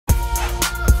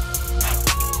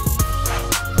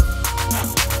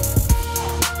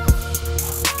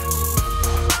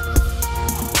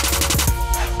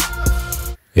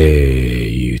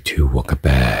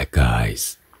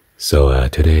So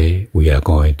today we are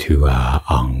going to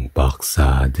unbox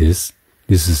this.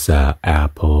 This is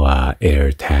Apple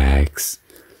AirTags.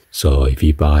 So if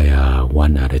you buy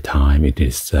one at a time, it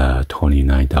is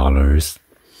 $29.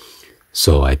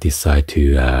 So I decided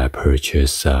to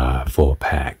purchase 4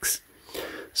 packs.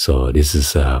 So this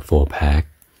is a 4-pack.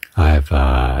 I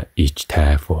have each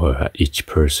tag for each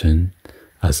person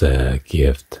as a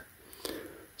gift.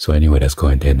 So anyway, let's go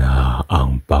ahead and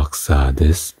unbox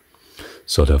this.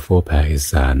 So the 4-pack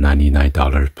is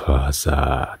 $99 plus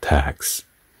tax.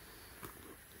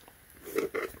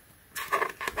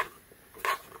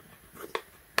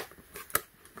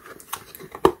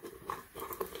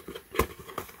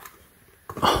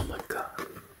 Oh my God.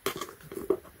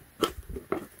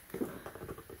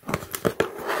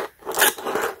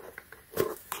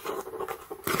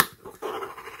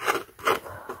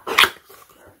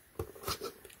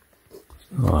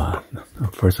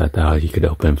 At first I thought you could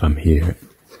open from here.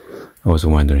 I was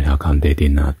wondering how come they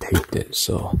did not tape this.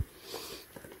 So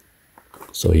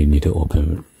you need to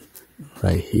open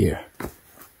right here.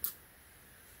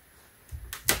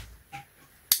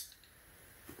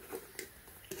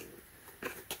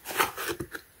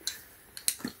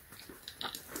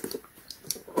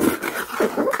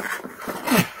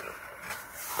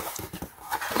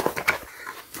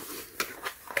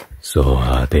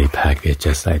 So they pack it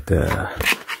just like the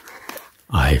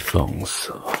iPhone.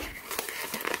 So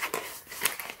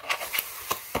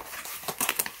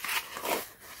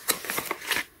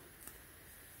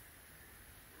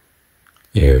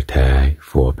AirTag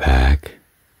 4-pack.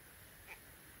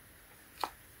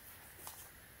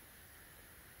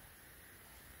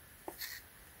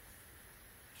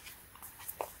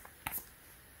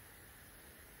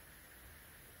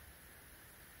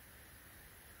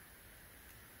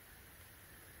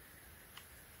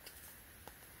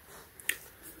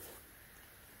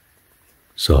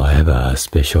 So I have a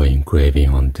special engraving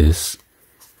on this.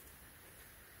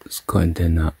 Let's go and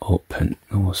then open.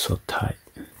 Oh, so tight.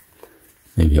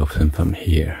 Maybe open from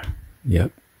here.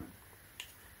 Yep.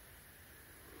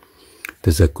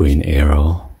 There's a green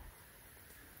arrow.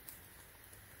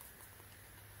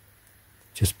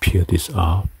 Just peel this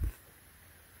off.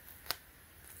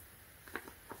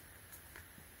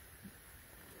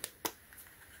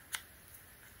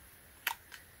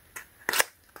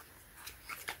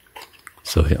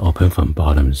 So it open from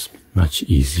bottom is much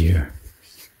easier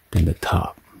than the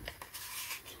top.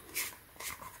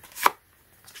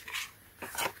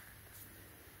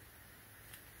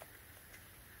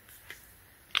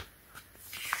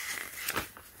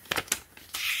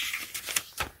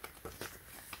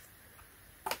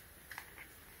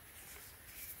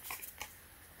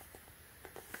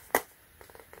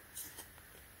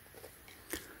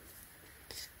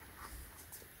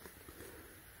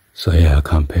 So yeah,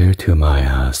 compared to my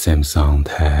Samsung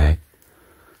tag,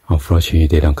 unfortunately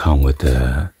they don't come with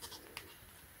the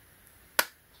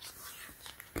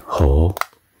hole.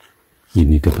 You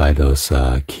need to buy those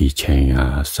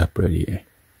keychain separately,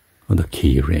 or the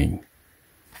key ring.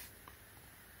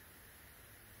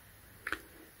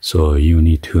 So you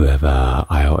need to have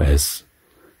iOS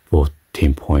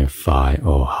 14.5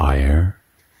 or higher.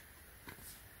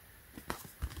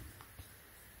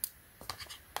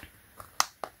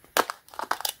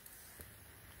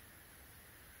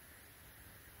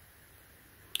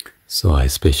 So I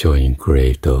specially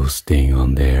engraved those things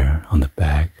on there, on the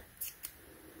back.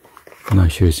 I'm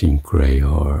not sure it's engraved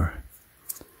or...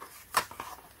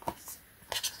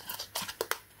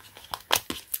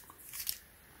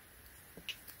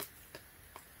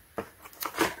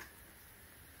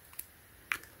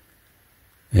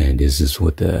 And this is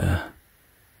with the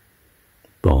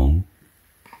bone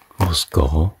or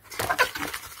skull.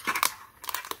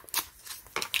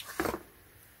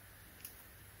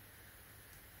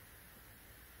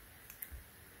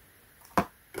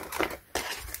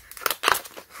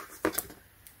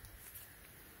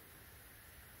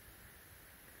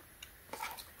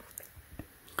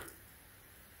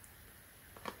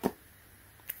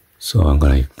 So I'm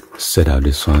gonna set out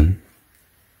this one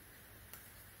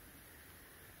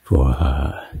for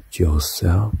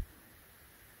Joseph.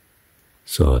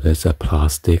 So there's a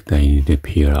plastic that you need to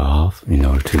peel off in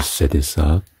order to set this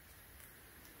up.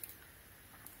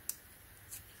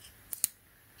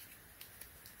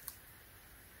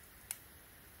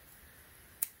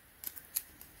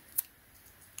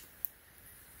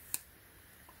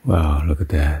 Wow, look at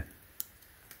that.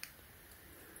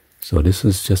 So this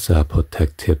is just a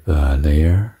protective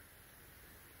layer,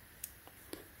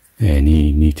 and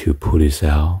you need to pull this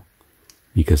out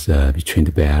because between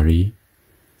the battery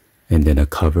and then a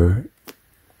cover,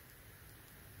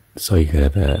 so you can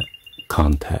have a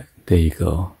contact. There you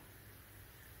go.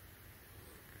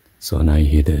 So now you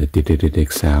hear the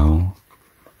dick sound.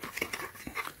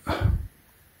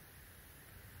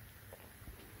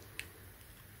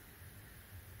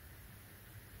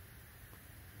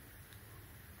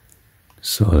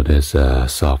 So there's a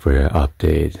software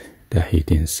update that he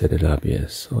didn't set it up yet.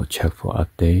 So check for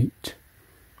update.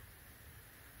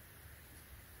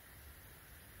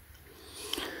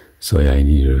 So yeah, I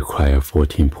need to require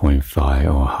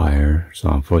 14.5 or higher. So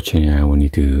unfortunately, I will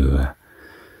need to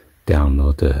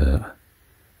download the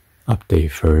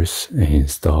update first and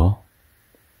install.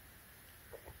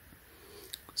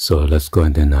 So let's go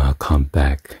and then come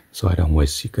back so I don't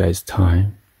waste you guys'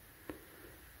 time.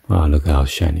 Wow, look how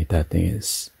shiny that thing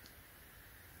is.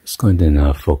 Let's go and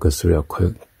then focus real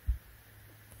quick.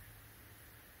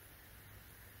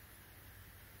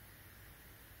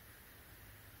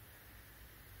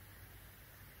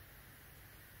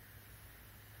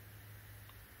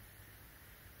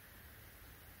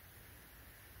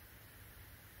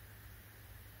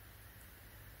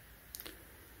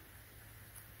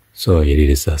 So it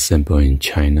is assembled in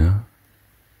China.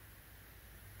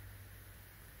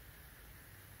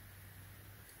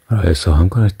 Alright, so I'm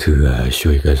going to show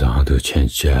you guys how to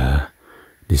change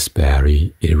this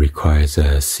battery. It requires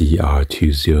a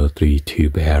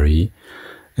CR2032 battery,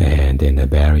 and then the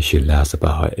battery should last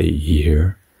about a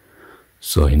year.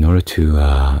 So in order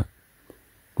to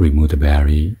remove the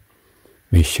battery,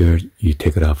 make sure you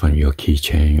take it off from your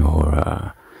keychain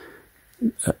or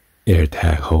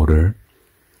AirTag holder,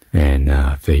 and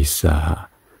face the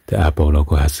Apple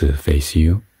logo has to face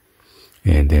you.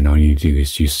 And then all you do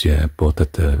is use both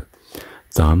of the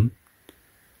thumb,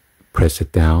 press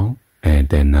it down, and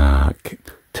then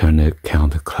turn it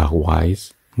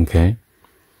counterclockwise, okay?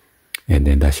 And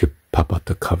then that should pop up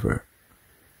the cover.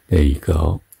 There you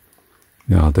go.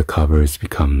 Now the cover has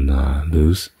become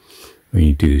loose. What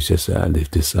you do is just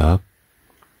lift this up,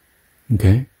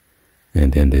 okay?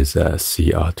 And then there's a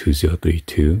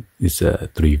CR2032. It's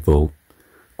a 3-volt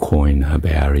coin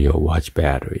battery or watch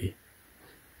battery.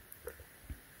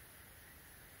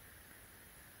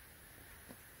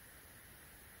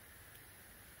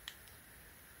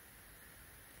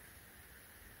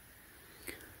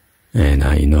 And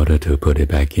in order to put it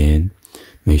back in,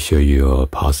 make sure you're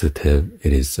positive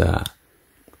it is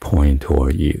pointing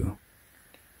toward you.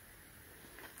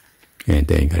 And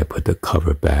then you gotta put the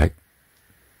cover back.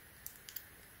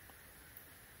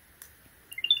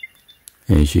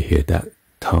 And you should hear that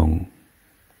tone.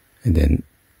 And then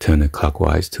turn it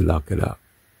clockwise to lock it up.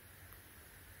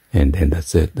 And then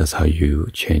that's it. That's how you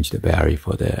change the battery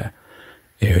for the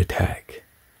AirTag.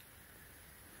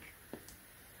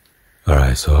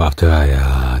 Alright, so after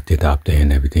I did the update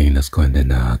and everything, let's go and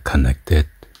then connect it.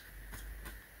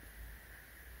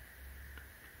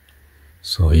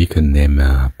 So you can name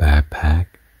a backpack,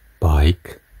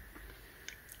 bike,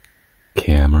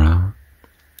 camera,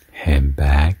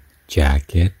 handbag,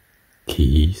 jacket,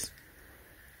 keys,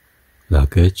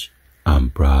 luggage,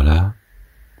 umbrella,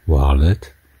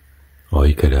 wallet, or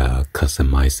you could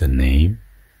customize the name.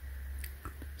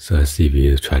 So let's see if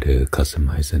you try to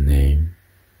customize the name.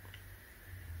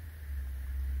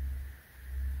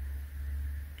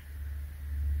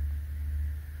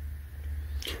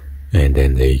 And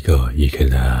then there you go. You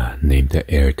can name the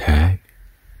AirTag.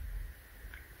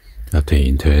 After you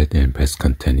enter it and press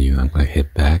continue, I'm going to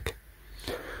hit back.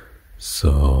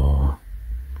 So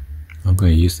I'm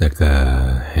going to use like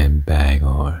a handbag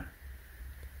or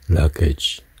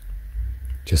luggage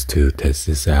just to test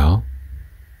this out.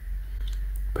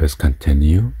 Press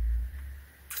continue.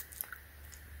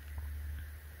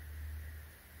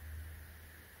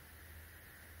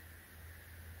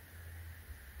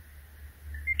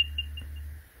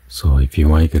 So if you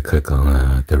want, you could click on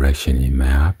a direction in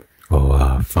map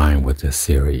or find with the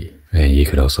Siri. And you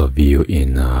could also view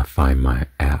in Find My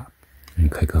app and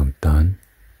click on done.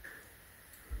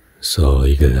 So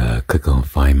you could click on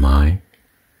Find My.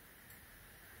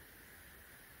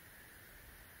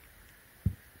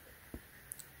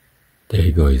 There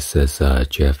you go, it says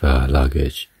Jeff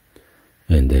Luggage,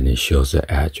 and then it shows the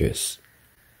address.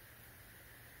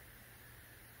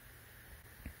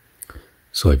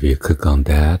 So if you click on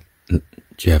that,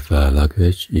 Jeff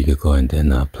Luggage, you can go and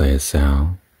then play a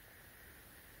sound.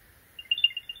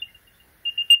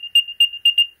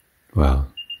 Wow,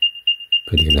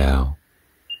 pretty loud.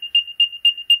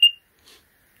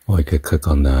 Or you could click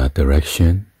on the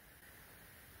direction.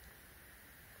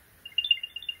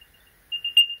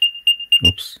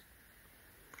 Oops.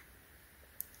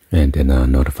 And then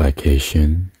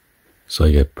notification. So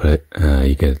you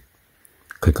can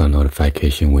click on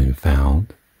notification when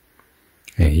found.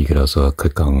 And you could also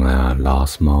click on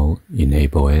lost mode,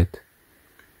 enable it,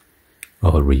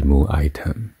 or remove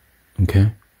item.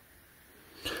 Okay.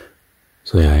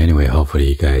 So yeah, anyway, hopefully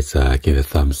you guys give a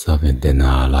thumbs up and then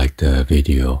like the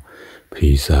video.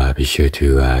 Please be sure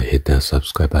to hit the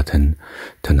subscribe button,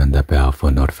 turn on the bell for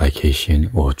notification,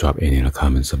 or drop any in the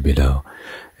comments below.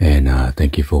 And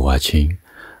thank you for watching.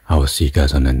 I will see you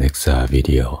guys on the next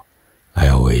video. Like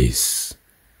always,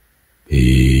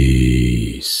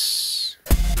 peace.